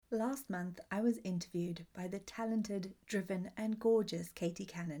Last month, I was interviewed by the talented, driven, and gorgeous Katie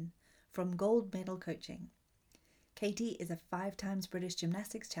Cannon from Gold Medal Coaching. Katie is a 5 times British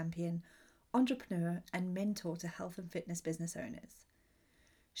gymnastics champion, entrepreneur, and mentor to health and fitness business owners.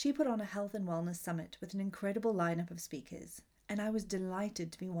 She put on a health and wellness summit with an incredible lineup of speakers, and I was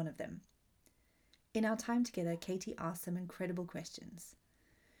delighted to be one of them. In our time together, Katie asked some incredible questions.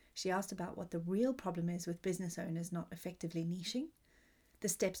 She asked about what the real problem is with business owners not effectively niching, the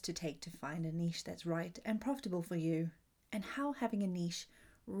steps to take to find a niche that's right and profitable for you, and how having a niche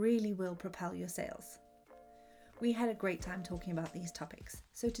really will propel your sales. We had a great time talking about these topics,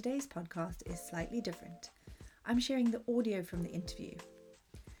 so today's podcast is slightly different. I'm sharing the audio from the interview.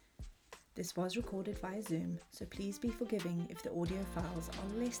 This was recorded via Zoom, so please be forgiving if the audio files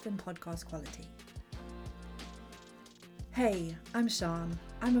are less than podcast quality. Hey, I'm Sian.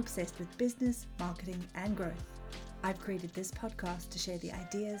 I'm obsessed with business, marketing, and growth. I've created this podcast to share the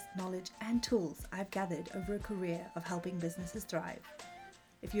ideas, knowledge, and tools I've gathered over a career of helping businesses thrive.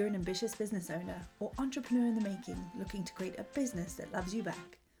 If you're an ambitious business owner or entrepreneur in the making looking to create a business that loves you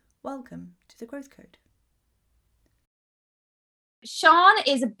back, welcome to the Growth Code. Sian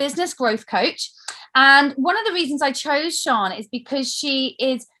is a business growth coach, and one of the reasons I chose Sian is because she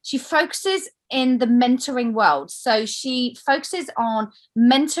focuses in the mentoring world. So she focuses on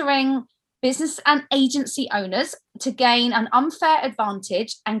mentoring business and agency owners to gain an unfair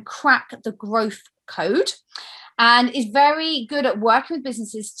advantage and crack the growth code, and is very good at working with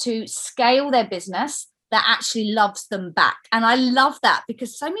businesses to scale their business that actually loves them back. And I love that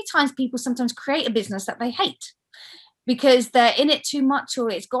because so many times people sometimes create a business that they hate because they're in it too much, or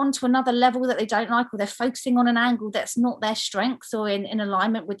it's gone to another level that they don't like, or they're focusing on an angle that's not their strengths or in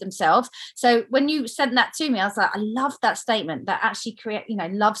alignment with themselves. So when you sent that to me, I was like, I love that statement that actually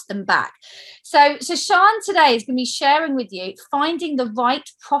loves them back. So Sian today is going to be sharing with you finding the right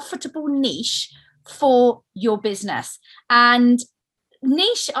profitable niche for your business. And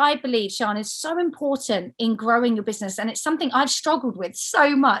niche, I believe, Sian, is so important in growing your business, and it's something I've struggled with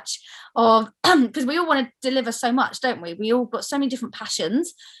so much of because we all want to deliver so much, don't we? We all got so many different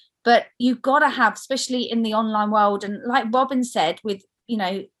passions, but you've got to have, especially in the online world, and like Robin said, with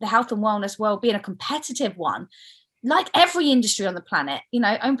the health and wellness world being a competitive one, like every industry on the planet,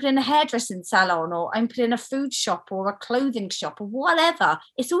 opening a hairdressing salon or opening a food shop or a clothing shop or whatever,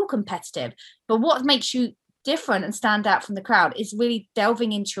 it's all competitive. But what makes you different and stand out from the crowd is really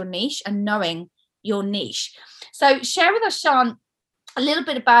delving into your niche and knowing your niche. So share with us, Sian, a little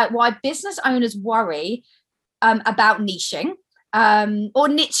bit about why business owners worry about niching or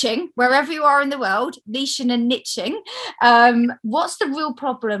niching, wherever you are in the world, niching and niching. What's the real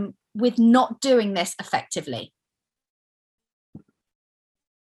problem with not doing this effectively?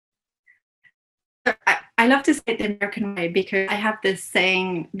 I love to say it the American way because I have this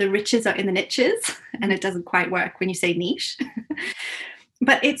saying, the riches are in the niches, and it doesn't quite work when you say niche.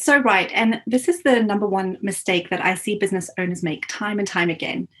 But it's so right. And this is the number one mistake that I see business owners make time and time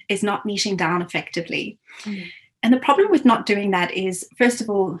again, is not niching down effectively. Mm. And the problem with not doing that is, first of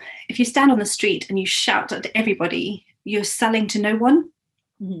all, if you stand on the street and you shout at everybody, you're selling to no one.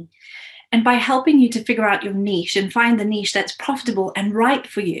 Mm-hmm. And by helping you to figure out your niche and find the niche that's profitable and right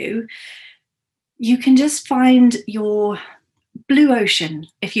for you, you can just find your blue ocean,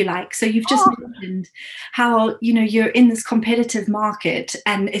 if you like. So you've just mentioned how, you're in this competitive market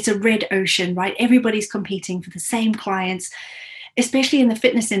and it's a red ocean, right? Everybody's competing for the same clients, especially in the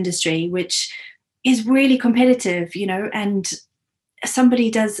fitness industry, which is really competitive, and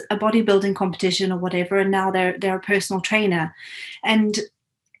somebody does a bodybuilding competition or whatever, and now they're a personal trainer. And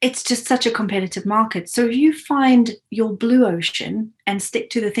it's just such a competitive market. So if you find your blue ocean and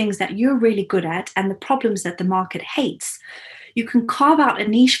stick to the things that you're really good at and the problems that the market hates, you can carve out a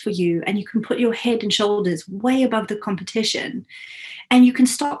niche for you, and you can put your head and shoulders way above the competition. And you can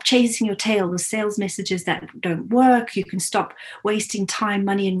stop chasing your tail with sales messages that don't work. You can stop wasting time,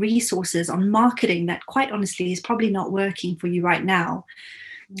 money, and resources on marketing that, quite honestly, is probably not working for you right now.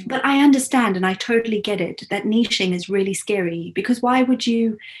 But I understand, and I totally get it, that niching is really scary, because why would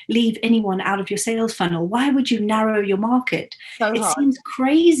you leave anyone out of your sales funnel? Why would you narrow your market? It seems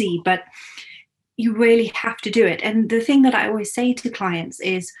crazy, but you really have to do it. And the thing that I always say to clients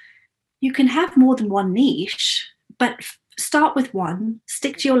is, you can have more than one niche, but start with one,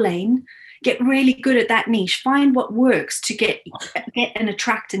 stick to your lane, get really good at that niche, find what works to get and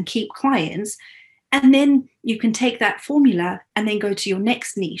attract and keep clients. And then you can take that formula and then go to your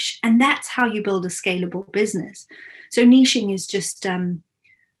next niche. And that's how you build a scalable business. So niching is just,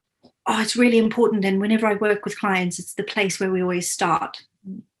 it's really important. And whenever I work with clients, it's the place where we always start.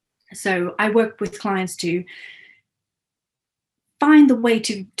 So I work with clients to find the way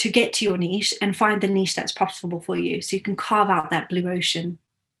to get to your niche and find the niche that's profitable for you, so you can carve out that blue ocean.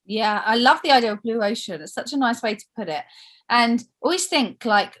 Yeah, I love the idea of blue ocean. It's such a nice way to put it. And always think,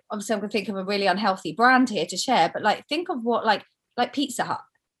 like, obviously I'm going to think of a really unhealthy brand here to share, but like think of what like Pizza Hut.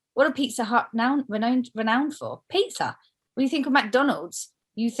 What are Pizza Hut now renowned for? Pizza. When you think of McDonald's,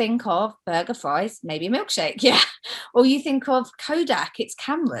 you think of burger, fries, maybe a milkshake, yeah. Or you think of Kodak, it's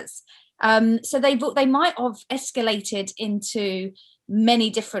cameras. So they might have escalated into many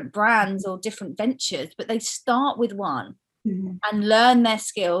different brands or different ventures, but they start with one and learn their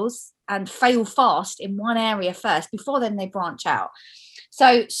skills and fail fast in one area first before then they branch out.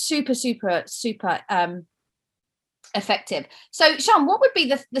 So super effective. So Sian, what would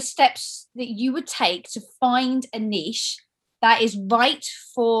be the steps that you would take to find a niche that is right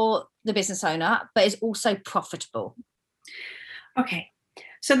for the business owner but is also profitable? Okay,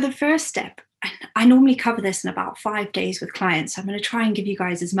 so the first step, I normally cover this in about 5 days with clients. I'm going to try and give you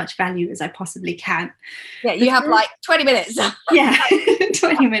guys as much value as I possibly can. Yeah, you have like 20 minutes. Yeah,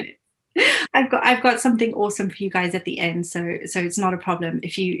 20 minutes. I've got something awesome for you guys at the end, so it's not a problem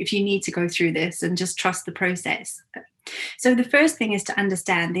if you need to go through this, and just trust the process. So the first thing is to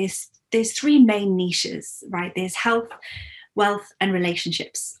understand there's 3 main niches, right? There's health, wealth, and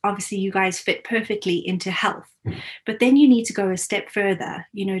relationships. Obviously you guys fit perfectly into health, but then you need to go a step further.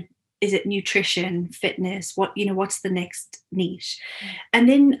 Is it nutrition, fitness? What's the next niche? And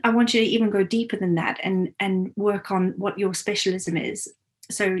then I want you to even go deeper than that and work on what your specialism is.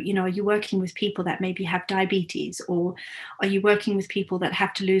 So, are you working with people that maybe have diabetes, or are you working with people that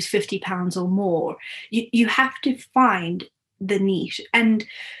have to lose 50 pounds or more? You have to find the niche. And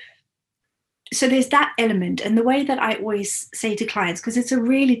so there's that element. And the way that I always say to clients, because it's a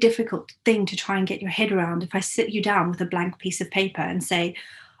really difficult thing to try and get your head around, if I sit you down with a blank piece of paper and say,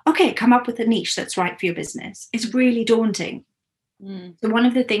 okay, come up with a niche that's right for your business, it's really daunting. So one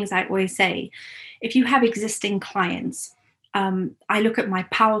of the things I always say, if you have existing clients, I look at my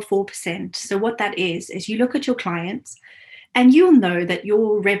Power 4%. So what that is you look at your clients and you'll know that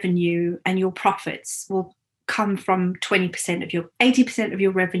your revenue and your profits will come from 80% of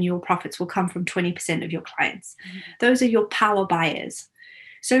your revenue or profits will come from 20% of your clients. Those are your power buyers.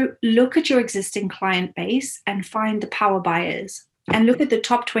 So look at your existing client base and find the power buyers, and look at the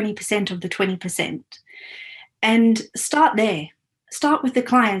top 20% of the 20%, and start there. Start with the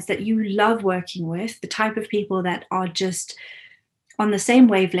clients that you love working with, the type of people that are just on the same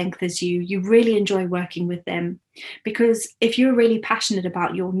wavelength as you. You really enjoy working with them, because if you're really passionate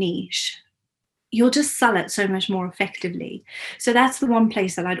about your niche, you'll just sell it so much more effectively. So that's the one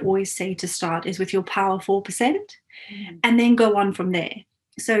place that I'd always say to start, is with your Power 4%, and then go on from there.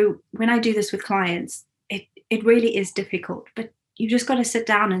 So when I do this with clients, it really is difficult, but you just got to sit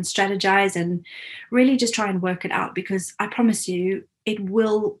down and strategize and really just try and work it out, because I promise you it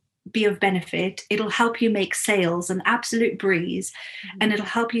will be of benefit. It'll help you make sales an absolute breeze, and it'll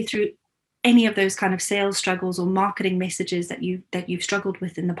help you through any of those kind of sales struggles or marketing messages that you've struggled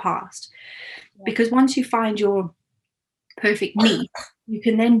with in the past. Because once you find your perfect niche, you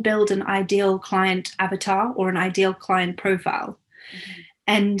can then build an ideal client avatar or an ideal client profile.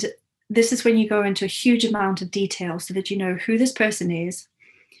 And this is when you go into a huge amount of detail, so that you know who this person is,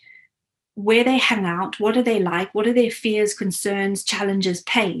 where they hang out, what are they like, what are their fears, concerns, challenges,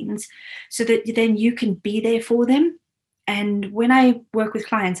 pains, so that then you can be there for them. And when I work with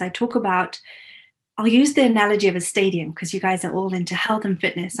clients, I talk about, I'll use the analogy of a stadium, because you guys are all into health and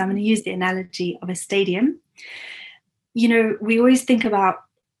fitness. I'm going to use the analogy of a stadium. We always think about,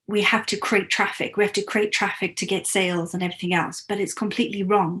 we have to create traffic. We have to create traffic to get sales and everything else, but it's completely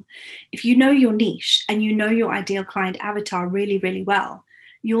wrong. If you know your niche and you know your ideal client avatar really, really well,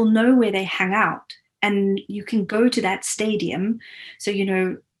 you'll know where they hang out, and you can go to that stadium. So,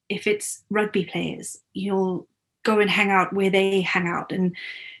 if it's rugby players, you'll go and hang out where they hang out, and,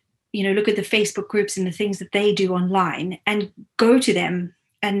 look at the Facebook groups and the things that they do online, and go to them,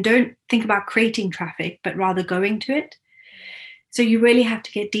 and don't think about creating traffic, but rather going to it. So you really have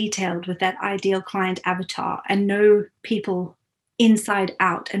to get detailed with that ideal client avatar and know people inside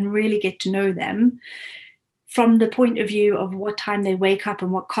out, and really get to know them from the point of view of what time they wake up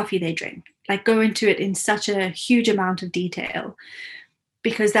and what coffee they drink. Like, go into it in such a huge amount of detail,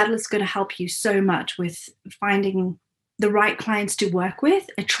 because that is going to help you so much with finding the right clients to work with,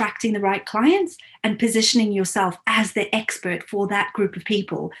 attracting the right clients, and positioning yourself as the expert for that group of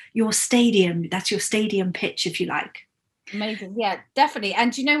people. Your stadium, that's your stadium pitch, if you like. Amazing. Yeah, definitely.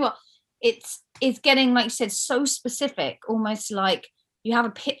 And you know what? It's getting, like you said, so specific, almost like you have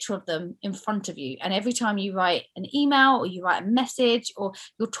a picture of them in front of you. And every time you write an email or you write a message, or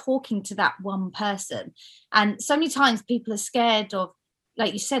you're talking to that one person. And so many times people are scared of,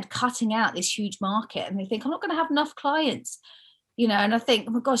 like you said, cutting out this huge market, and they think, I'm not going to have enough clients, and I think,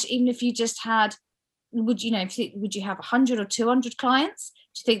 oh my gosh, even if you just had, would you have 100 or 200 clients?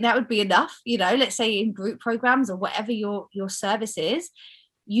 Do you think that would be enough? Let's say in group programs or whatever your service is,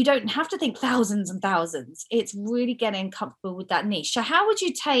 you don't have to think thousands and thousands. It's really getting comfortable with that niche. So how would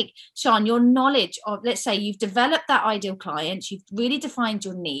you take, Sian, your knowledge of, let's say you've developed that ideal client, you've really defined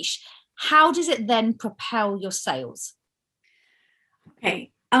your niche. How does it then propel your sales?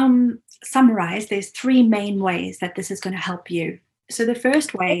 Okay. Summarize, there's 3 main ways that this is going to help you. So the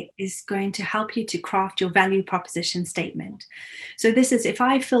first way is going to help you to craft your value proposition statement. So this is, if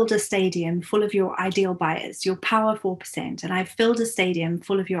I filled a stadium full of your ideal buyers, your power 4%, and I've filled a stadium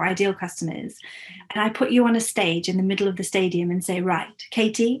full of your ideal customers, and I put you on a stage in the middle of the stadium and say, right,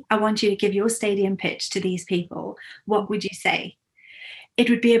 Katie, I want you to give your stadium pitch to these people. What would you say? It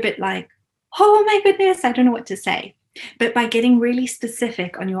would be a bit like, oh my goodness, I don't know what to say. But by getting really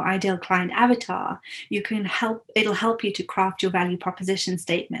specific on your ideal client avatar, it'll help you to craft your value proposition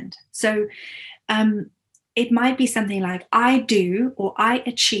statement. So it might be something like, I do or I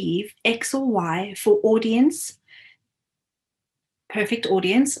achieve X or Y for audience, perfect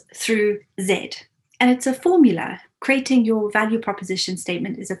audience, through Z. And it's a formula. Creating your value proposition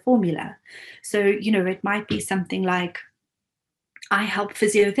statement is a formula. So, it might be something like, I help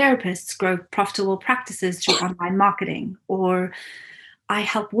physiotherapists grow profitable practices through online marketing, or I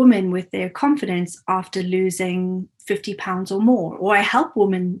help women with their confidence after losing 50 pounds or more, or I help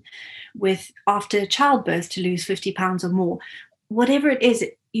women after childbirth to lose 50 pounds or more. Whatever it is,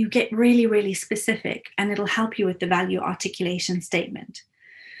 you get really, really specific, and it'll help you with the value articulation statement.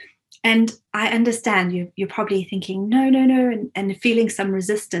 And I understand you're probably thinking, no, and feeling some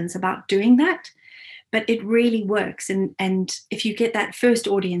resistance about doing that. But it really works. And if you get that first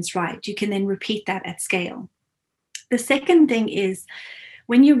audience right, you can then repeat that at scale. The second thing is,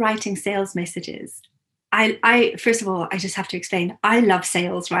 when you're writing sales messages, I first of all, I just have to explain, I love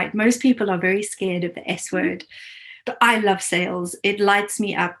sales, right? Most people are very scared of the S word, but I love sales. It lights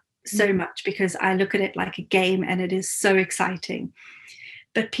me up so much because I look at it like a game, and it is so exciting.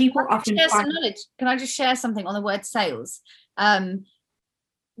 But people often share some knowledge. Can I just share something on the word sales?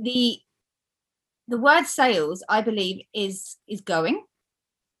 The word sales, I believe, is going,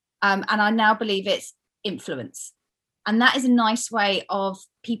 and I now believe it's influence. And that is a nice way of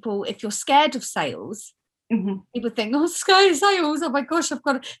people, if you're scared of sales, people think, oh, sales, oh my gosh,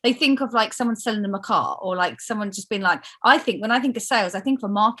 they think of like someone selling them a car, or like someone just being like, when I think of sales, I think of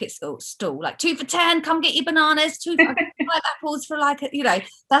a market stall, like 2 for 10, come get your bananas, 2 for 5 apples for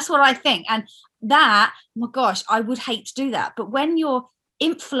that's what I think. And that, oh my gosh, I would hate to do that. But when you're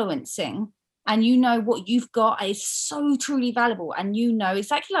influencing, and what you've got is so truly valuable, and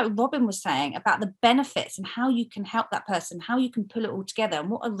exactly like Robin was saying about the benefits and how you can help that person, how you can pull it all together, and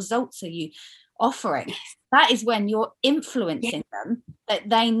what results are you offering. That is when you're influencing them, that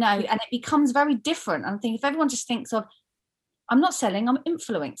they know, and it becomes very different. And I think if everyone just thinks of, I'm not selling, I'm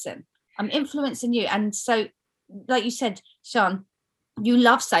influencing you. And so, like you said, Sian, you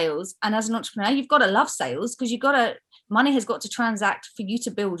love sales, and as an entrepreneur, you've got to love sales, because money has got to transact for you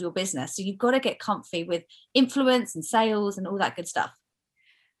to build your business. So you've got to get comfy with influence and sales and all that good stuff.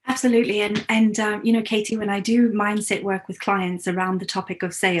 Absolutely. And Katie, when I do mindset work with clients around the topic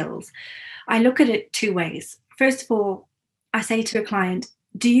of sales, I look at it 2 ways. First of all, I say to a client,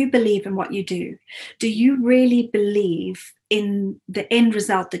 do you believe in what you do? Do you really believe in the end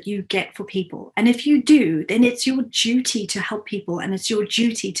result that you get for people? And if you do, then it's your duty to help people, and it's your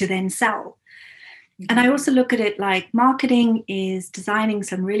duty to then sell. And I also look at it like marketing is designing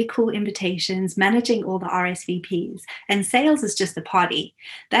some really cool invitations, managing all the RSVPs, and sales is just the party.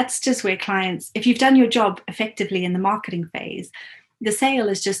 That's just where clients, if you've done your job effectively in the marketing phase, the sale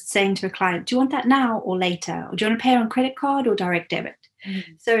is just saying to a client, do you want that now or later? Or do you want to pay on credit card or direct debit?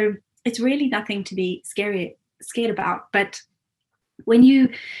 So it's really nothing to be scared about. But when you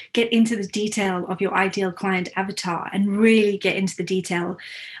get into the detail of your ideal client avatar and really get into the detail,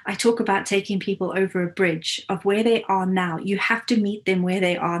 I talk about taking people over a bridge of where they are now. You have to meet them where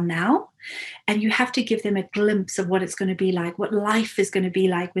they are now, and you have to give them a glimpse of what it's going to be like, what life is going to be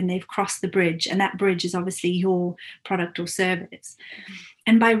like when they've crossed the bridge. And that bridge is obviously your product or service.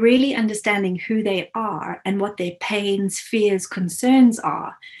 And by really understanding who they are and what their pains, fears, concerns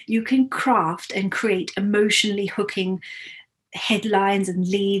are, you can craft and create emotionally hooking headlines and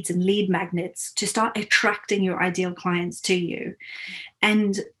leads and lead magnets to start attracting your ideal clients to you.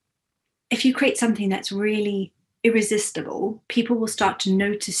 And if you create something that's really irresistible, people will start to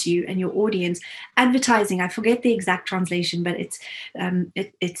notice you and your audience. Advertising, I forget the exact translation, but it's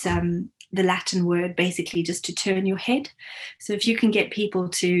the Latin word basically just to turn your head. So if you can get people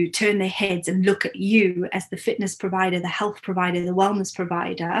to turn their heads and look at you as the fitness provider, the health provider, the wellness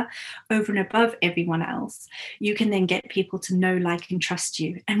provider over and above everyone else, you can then get people to know, like, and trust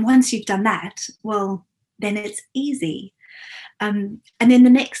you. And once you've done that, well, then it's easy. And then the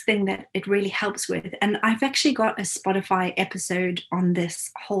next thing that it really helps with, and I've actually got a Spotify episode on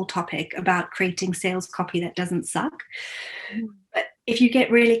this whole topic about creating sales copy that doesn't suck. But if you get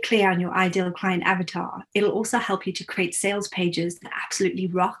really clear on your ideal client avatar, it'll also help you to create sales pages that absolutely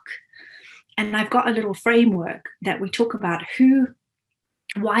rock. And I've got a little framework that we talk about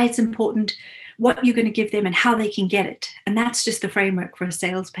why it's important, what you're going to give them, and how they can get it. And that's just the framework for a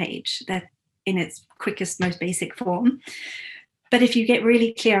sales page, that in its quickest, most basic form. But if you get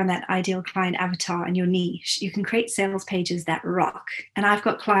really clear on that ideal client avatar and your niche, you can create sales pages that rock. And I've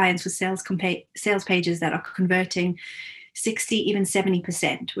got clients with sales pages that are converting 60, even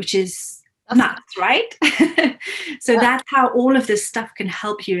 70%, which is nuts, right? So that's how all of this stuff can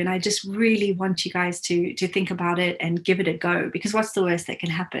help you. And I just really want you guys to think about it and give it a go, because what's the worst that can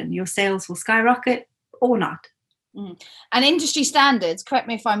happen? Your sales will skyrocket or not. And industry standards, correct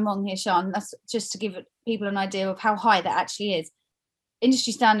me if I'm wrong here, Sian, that's just to give people an idea of how high that actually is.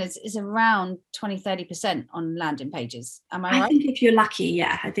 Industry standards is around 20-30% on landing pages. Am I right? I think if you're lucky,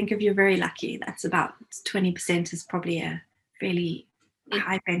 yeah. I think if you're very lucky, that's about 20% is probably a really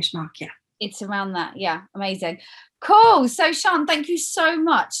high benchmark, yeah. It's around that, yeah. Amazing. Cool. So Sian, thank you so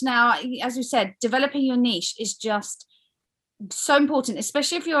much. Now, as we said, developing your niche is just so important,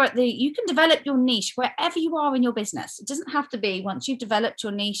 especially if you're you can develop your niche wherever you are in your business. It doesn't have to be once you've developed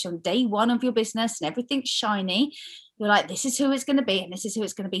your niche on day one of your business and everything's shiny, you're like, this is who it's going to be and this is who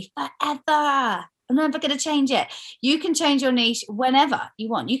it's going to be forever. I'm never going to change it. You can change your niche whenever you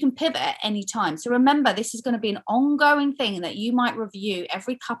want. You can pivot at any time. So remember, this is going to be an ongoing thing that you might review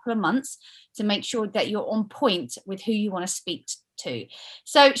every couple of months to make sure that you're on point with who you want to speak to.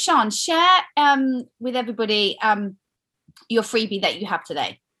 So Sian, share with everybody your freebie that you have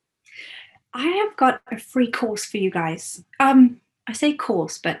today. I have got a free course for you guys. I say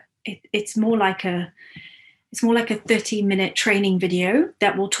course, but it's more like a 30-minute training video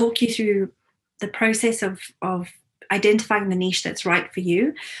that will talk you through the process of identifying the niche that's right for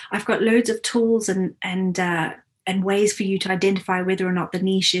you. I've got loads of tools and ways for you to identify whether or not the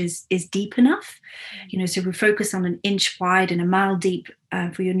niche is deep enough. So we focus on 1 inch wide and 1 mile deep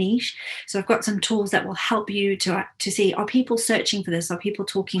for your niche. So I've got some tools that will help you to see, are people searching for this? Are people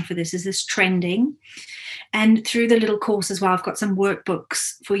talking for this? Is this trending? And through the little course as well, I've got some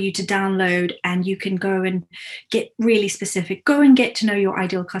workbooks for you to download, and you can go and get really specific. Go and get to know your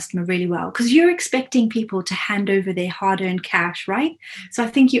ideal customer really well, because you're expecting people to hand over their hard-earned cash, right? So I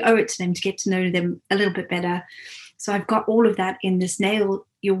think you owe it to them to get to know them a little bit better. So I've got all of that in this Nail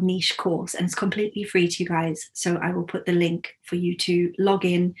Your Niche course, and it's completely free to you guys. So I will put the link for you to log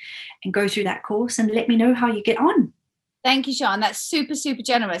in and go through that course and let me know how you get on. Thank you, Sian. That's super, super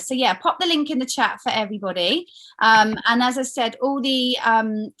generous. So yeah, pop the link in the chat for everybody. And as I said, all the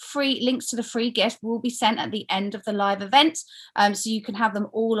free links to the free gift will be sent at the end of the live event. So you can have them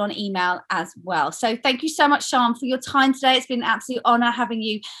all on email as well. So thank you so much, Sian, for your time today. It's been an absolute honor having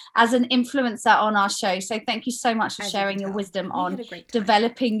you as an influencer on our show. So thank you so much for sharing your wisdom on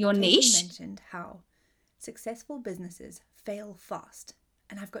developing your niche. You mentioned how successful businesses fail fast.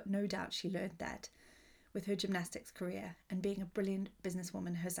 And I've got no doubt she learned that with her gymnastics career and being a brilliant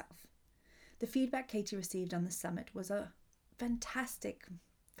businesswoman herself. The feedback Katie received on the summit was a fantastic,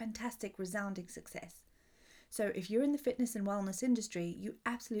 resounding success. So if you're in the fitness and wellness industry, you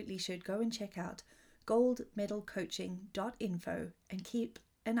absolutely should go and check out goldmedalcoaching.info and keep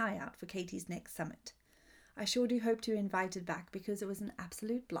an eye out for Katie's next summit. I sure do hope to be invited back because it was an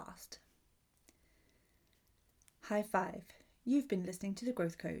absolute blast. High five. You've been listening to The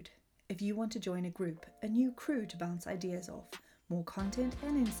Growth Code. If you want to join a group, a new crew to bounce ideas off, more content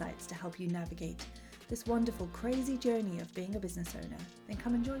and insights to help you navigate this wonderful, crazy journey of being a business owner, then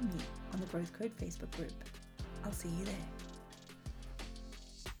come and join me on the Growth Code Facebook group. I'll see you there.